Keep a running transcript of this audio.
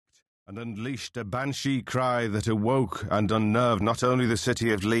and unleashed a banshee cry that awoke and unnerved not only the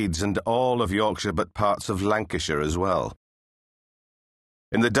city of Leeds and all of Yorkshire but parts of Lancashire as well.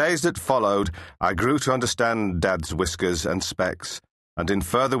 In the days that followed, I grew to understand Dad's whiskers and specs, and in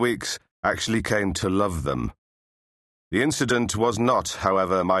further weeks actually came to love them. The incident was not,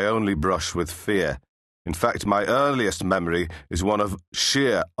 however, my only brush with fear. In fact, my earliest memory is one of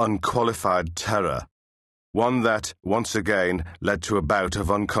sheer, unqualified terror. One that, once again, led to a bout of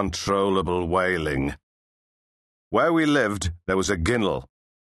uncontrollable wailing. Where we lived, there was a ginnel,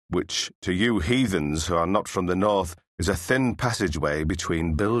 which, to you heathens who are not from the north, is a thin passageway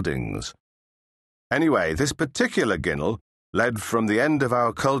between buildings. Anyway, this particular ginnel led from the end of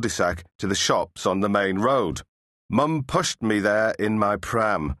our cul-de-sac to the shops on the main road. Mum pushed me there in my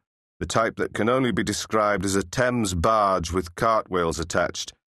pram, the type that can only be described as a Thames barge with cartwheels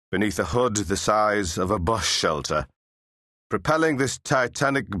attached, beneath a hood the size of a bush shelter. Propelling this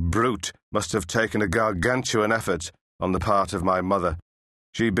titanic brute must have taken a gargantuan effort on the part of my mother.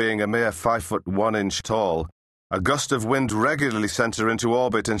 She being a mere 5'1" tall, a gust of wind regularly sent her into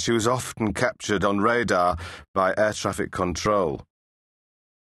orbit and she was often captured on radar by air traffic control.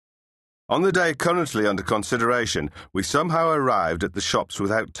 On the day currently under consideration, we somehow arrived at the shops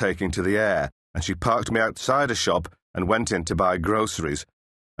without taking to the air, and she parked me outside a shop and went in to buy groceries,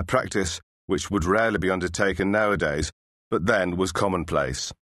 a practice which would rarely be undertaken nowadays, but then was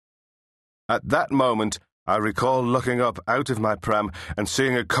commonplace. At that moment, I recall looking up out of my pram and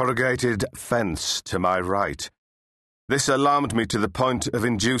seeing a corrugated fence to my right. This alarmed me to the point of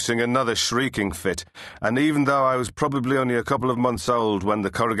inducing another shrieking fit, and even though I was probably only a couple of months old when the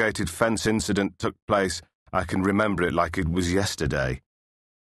corrugated fence incident took place, I can remember it like it was yesterday.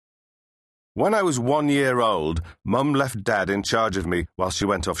 When I was 1 year old, Mum left Dad in charge of me while she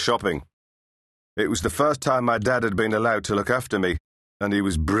went off shopping. It was the first time my dad had been allowed to look after me, and he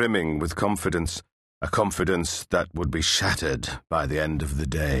was brimming with confidence, a confidence that would be shattered by the end of the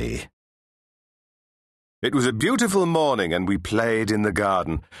day. It was a beautiful morning and we played in the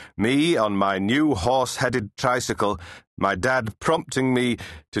garden, me on my new horse-headed tricycle, my dad prompting me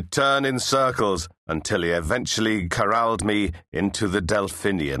to turn in circles until he eventually corralled me into the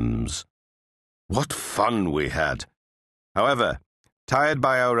delphiniums. What fun we had! However, tired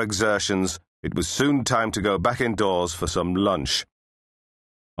by our exertions, it was soon time to go back indoors for some lunch.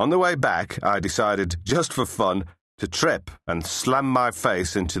 On the way back, I decided, just for fun, to trip and slam my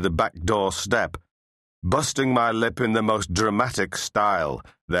face into the back door step. Busting my lip in the most dramatic style,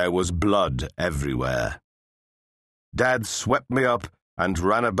 there was blood everywhere. Dad swept me up and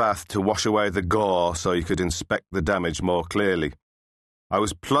ran a bath to wash away the gore so he could inspect the damage more clearly. I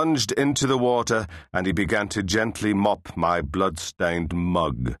was plunged into the water and he began to gently mop my blood-stained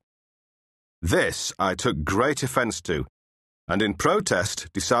mug. This I took great offence to, and in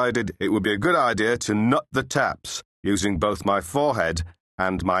protest decided it would be a good idea to nut the taps using both my forehead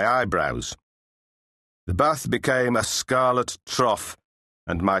and my eyebrows. The bath became a scarlet trough,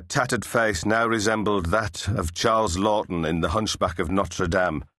 and my tattered face now resembled that of Charles Laughton in The Hunchback of Notre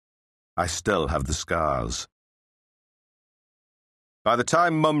Dame. I still have the scars. By the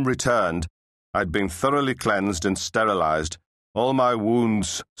time Mum returned, I'd been thoroughly cleansed and sterilised, all my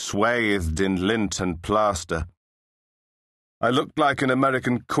wounds swathed in lint and plaster. I looked like an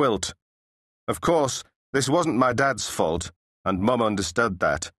American quilt. Of course, this wasn't my dad's fault, and Mum understood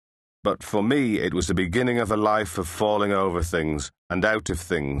that. But for me, it was the beginning of a life of falling over things, and out of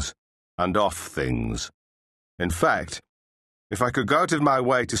things, and off things. In fact, if I could go out of my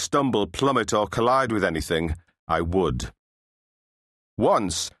way to stumble, plummet, or collide with anything, I would.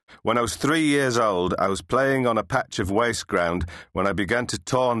 Once, when I was 3 years old, I was playing on a patch of waste ground when I began to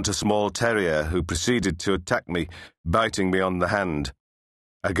taunt a small terrier who proceeded to attack me, biting me on the hand.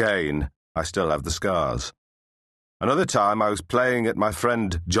 Again, I still have the scars. Another time I was playing at my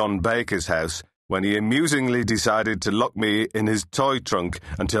friend John Baker's house when he amusingly decided to lock me in his toy trunk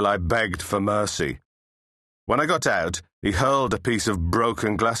until I begged for mercy. When I got out, he hurled a piece of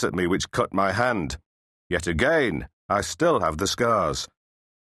broken glass at me which cut my hand. Yet again, I still have the scars.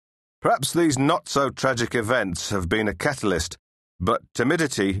 Perhaps these not-so-tragic events have been a catalyst, but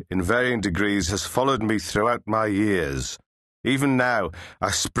timidity in varying degrees has followed me throughout my years. Even now,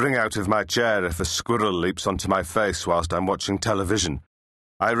 I spring out of my chair if a squirrel leaps onto my face whilst I'm watching television.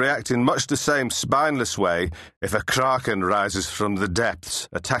 I react in much the same spineless way if a kraken rises from the depths,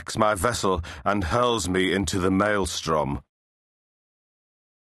 attacks my vessel, and hurls me into the maelstrom.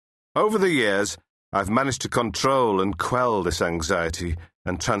 Over the years, I've managed to control and quell this anxiety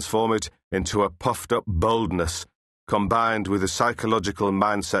and transform it into a puffed-up boldness, combined with a psychological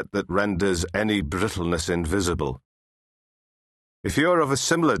mindset that renders any brittleness invisible. If you are of a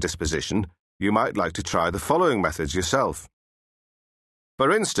similar disposition, you might like to try the following methods yourself.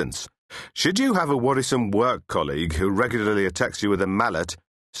 For instance, should you have a worrisome work colleague who regularly attacks you with a mallet,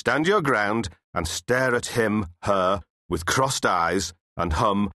 stand your ground and stare at him, her, with crossed eyes and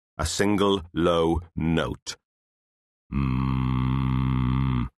hum a single low note.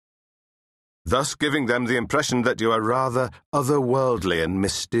 Thus giving them the impression that you are rather otherworldly and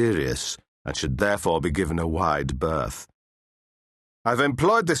mysterious, and should therefore be given a wide berth. I've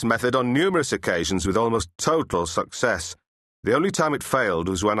employed this method on numerous occasions with almost total success. The only time it failed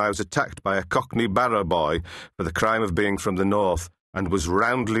was when I was attacked by a Cockney barrow boy for the crime of being from the north, and was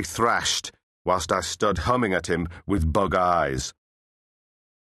roundly thrashed whilst I stood humming at him with bug eyes.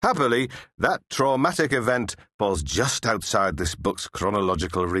 Happily, that traumatic event falls just outside this book's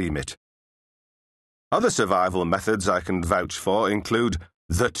chronological remit. Other survival methods I can vouch for include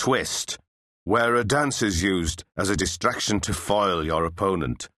the twist, where a dance is used as a distraction to foil your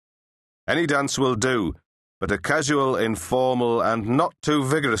opponent. Any dance will do, but a casual, informal, and not too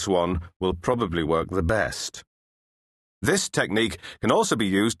vigorous one will probably work the best. This technique can also be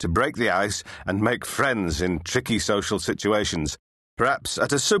used to break the ice and make friends in tricky social situations, perhaps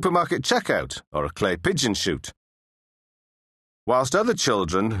at a supermarket checkout or a clay pigeon shoot. Whilst other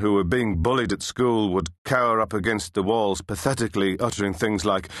children who were being bullied at school would cower up against the walls pathetically uttering things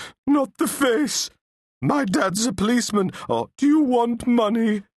like, "Not the face," "My dad's a policeman," or "Do you want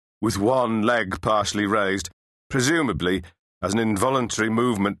money?" with one leg partially raised, presumably as an involuntary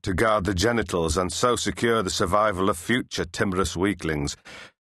movement to guard the genitals and so secure the survival of future timorous weaklings,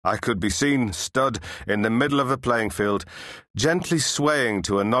 I could be seen stood in the middle of the playing field, gently swaying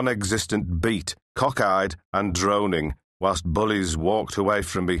to a non-existent beat, cock-eyed and droning, whilst bullies walked away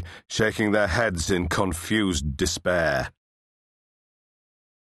from me, shaking their heads in confused despair.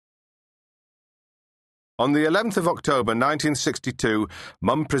 On the 11th of October 1962,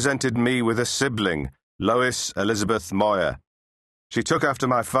 Mum presented me with a sibling, Lois Elizabeth Moyer. She took after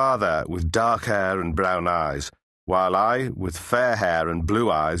my father, with dark hair and brown eyes, while I, with fair hair and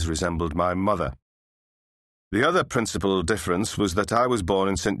blue eyes, resembled my mother. The other principal difference was that I was born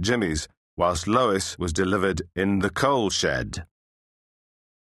in St. Jimmy's, whilst Lois was delivered in the coal shed.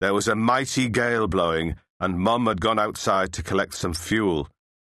 There was a mighty gale blowing, and Mum had gone outside to collect some fuel.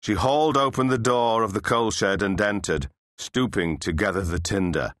 She hauled open the door of the coal shed and entered, stooping to gather the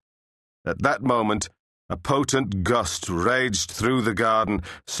tinder. At that moment, a potent gust raged through the garden,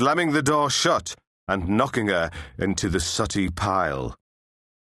 slamming the door shut and knocking her into the sooty pile.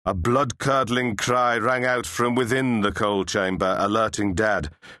 A blood-curdling cry rang out from within the coal chamber, alerting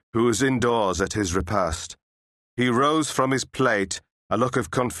Dad, who was indoors at his repast. He rose from his plate, a look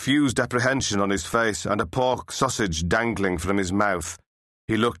of confused apprehension on his face and a pork sausage dangling from his mouth.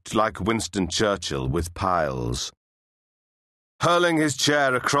 He looked like Winston Churchill with piles. Hurling his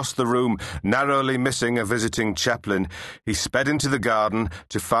chair across the room, narrowly missing a visiting chaplain, he sped into the garden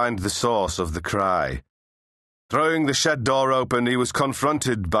to find the source of the cry. Throwing the shed door open, he was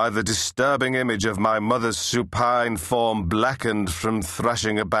confronted by the disturbing image of my mother's supine form blackened from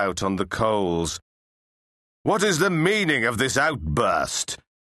thrashing about on the coals. "What is the meaning of this outburst?"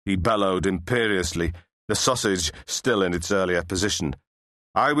 he bellowed imperiously, the sausage still in its earlier position.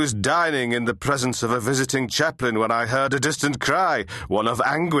 "I was dining in the presence of a visiting chaplain when I heard a distant cry, one of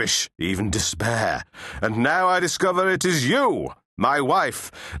anguish, even despair, and now I discover it is you, my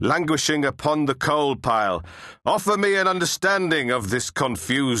wife, languishing upon the coal pile. Offer me an understanding of this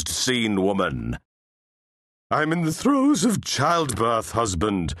confused scene, woman." "I'm in the throes of childbirth,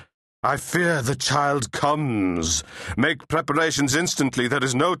 husband. I fear the child comes. Make preparations instantly. There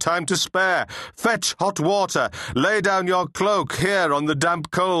is no time to spare. Fetch hot water. Lay down your cloak here on the damp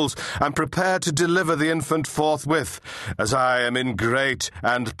coals, and prepare to deliver the infant forthwith, as I am in great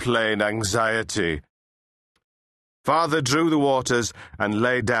and plain anxiety." Father drew the waters and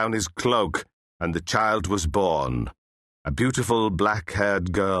laid down his cloak, and the child was born, a beautiful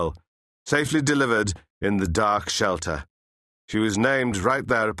black-haired girl, safely delivered in the dark shelter. She was named right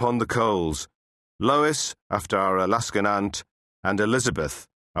there upon the coals, Lois after our Alaskan aunt, and Elizabeth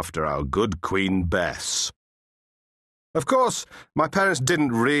after our good Queen Bess. Of course, my parents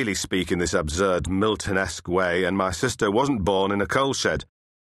didn't really speak in this absurd Milton-esque way, and my sister wasn't born in a coal shed.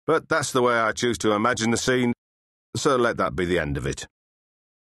 But that's the way I choose to imagine the scene, so let that be the end of it.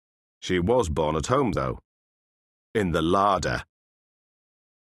 She was born at home, though, in the larder.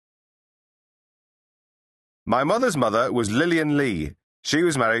 My mother's mother was Lillian Lee. She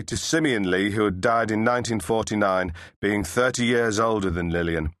was married to Simeon Lee, who had died in 1949, being 30 years older than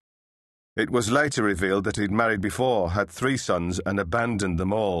Lillian. It was later revealed that he'd married before, had 3 sons, and abandoned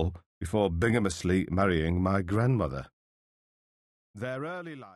them all before bigamously marrying my grandmother. Their early life